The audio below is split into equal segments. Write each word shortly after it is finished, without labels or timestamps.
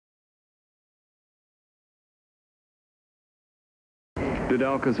Did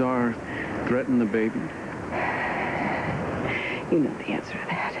Alcazar threaten the baby? You know the answer to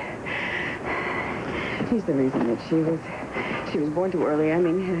that. He's the reason that she was born too early. I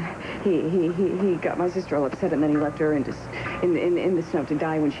mean, he got my sister all upset, and then he left her in the snow to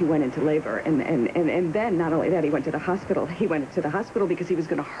die when she went into labor. And then, not only that, he went to the hospital. He went to the hospital because he was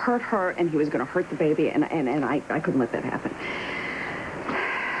going to hurt her, and he was going to hurt the baby, and I couldn't let that happen.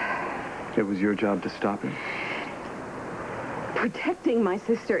 It was your job to stop him? Protecting my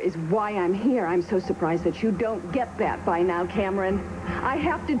sister is why I'm here. I'm so surprised that you don't get that by now, Cameron. I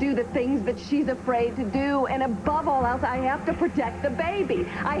have to do the things that she's afraid to do, and above all else, I have to protect the baby.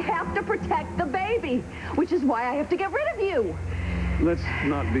 I have to protect the baby, which is why I have to get rid of you. Let's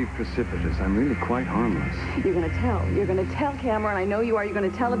not be precipitous. I'm really quite harmless. You're going to tell. You're going to tell, Cameron. I know you are. You're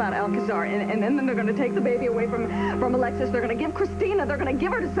going to tell about Alcazar, and then they're going to take the baby away from Alexis. They're going to give Kristina. They're going to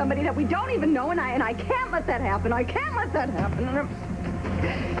give her to somebody that we don't even know, and I can't let that happen. I can't let that happen.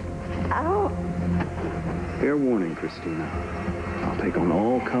 Ow. Fair warning, Kristina. I'll take on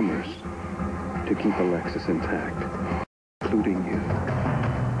all comers to keep Alexis intact, including you.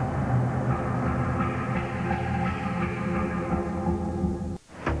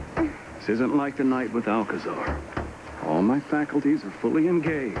 This isn't like the night with Alcazar. All my faculties are fully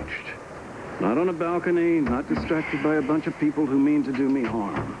engaged. Not on a balcony, not distracted by a bunch of people who mean to do me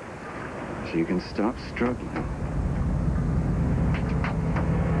harm. So you can stop struggling.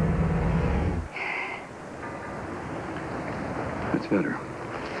 That's better.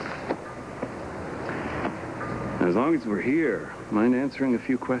 As long as we're here, mind answering a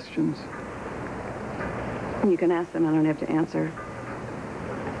few questions? You can ask them. I don't have to answer.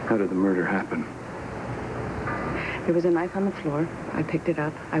 How did the murder happen? There was a knife on the floor. I picked it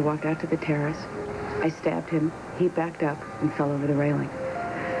up. I walked out to the terrace. I stabbed him. He backed up and fell over the railing.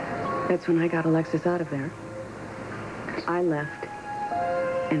 That's when I got Alexis out of there. I left,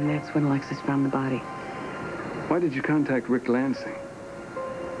 and that's when Alexis found the body. Why did you contact Rick Lansing?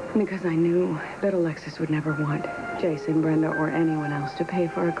 Because I knew that Alexis would never want Jason, Brenda, or anyone else to pay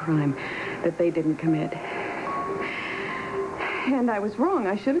for a crime that they didn't commit. And I was wrong.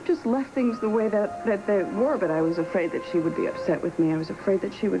 I should have just left things the way that they were, but I was afraid that she would be upset with me. I was afraid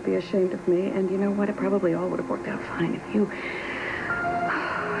that she would be ashamed of me. And you know what? It probably all would have worked out fine if you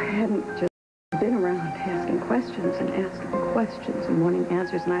hadn't just been around asking questions and wanting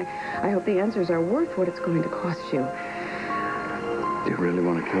answers. And I hope the answers are worth what it's going to cost you. Do you really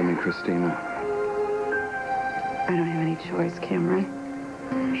want to kill me, Kristina? I don't have any choice, Cameron.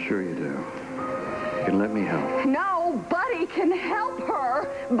 Sure you do. You can let me help. Nobody can help her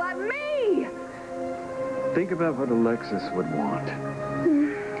but me! Think about what Alexis would want.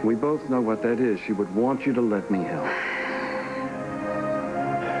 We both know what that is. She would want you to let me help.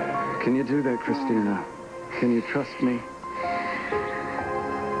 Can you do that, Kristina? Can you trust me?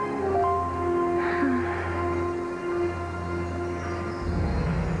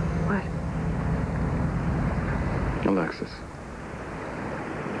 What? Alexis.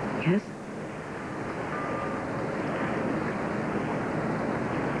 Yes?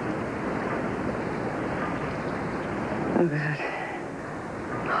 Oh, God.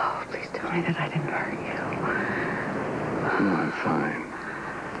 Oh, please tell me that I didn't hurt you. No, I'm fine.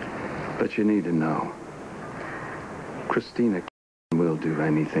 But you need to know. Kristina will do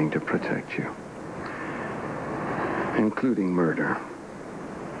anything to protect you. Including murder.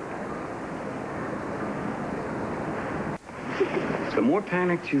 The more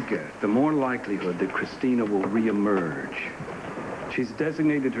panicked you get, the more likelihood that Kristina will reemerge. She's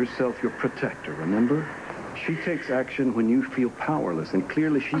designated herself your protector, remember? She takes action when you feel powerless, and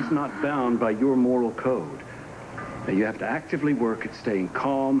clearly she's not bound by your moral code. Now, you have to actively work at staying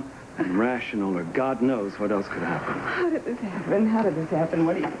calm and rational, or God knows what else could happen. How did this happen? How did this happen?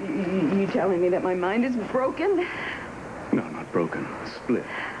 What are you telling me that my mind is broken? No, not broken. Split.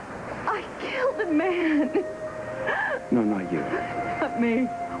 I killed a man. No, not you. Not me.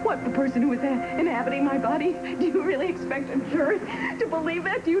 What, the person who was inhabiting my body? Do you really expect a jury to believe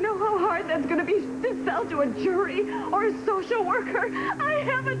that? Do you know how hard that's going to be to sell to a jury or a social worker? I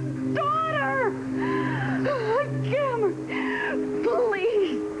have a daughter! Cameron,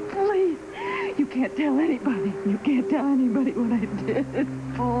 please, please. You can't tell anybody. You can't tell anybody what I did.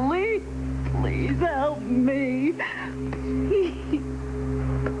 Please, please help me.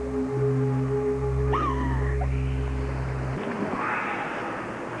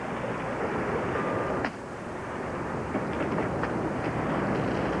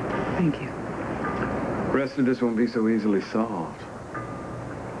 Thank you. The rest of this won't be so easily solved.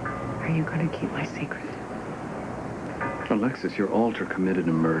 Are you going to keep my secret? Alexis, your alter committed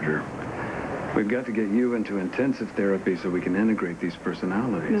a murder. We've got to get you into intensive therapy so we can integrate these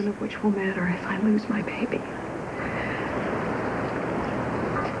personalities. None of which will matter if I lose my baby.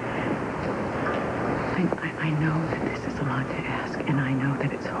 I know that this is a lot to ask, and I know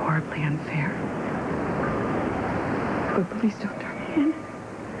that it's horribly unfair. But please don't turn me in.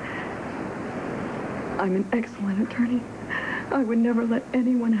 I'm an excellent attorney. I would never let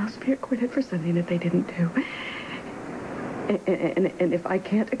anyone else be acquitted for something that they didn't do. And if I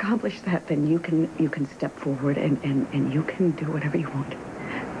can't accomplish that, then you can step forward and you can do whatever you want.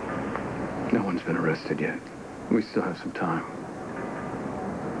 No one's been arrested yet. We still have some time.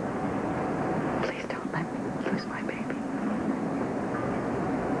 Please don't let me lose my baby.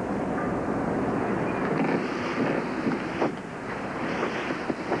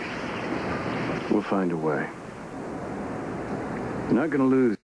 We'll find a way. You're not going to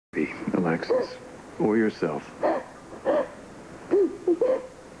lose, Alexis, or yourself.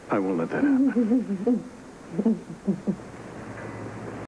 I won't let that happen.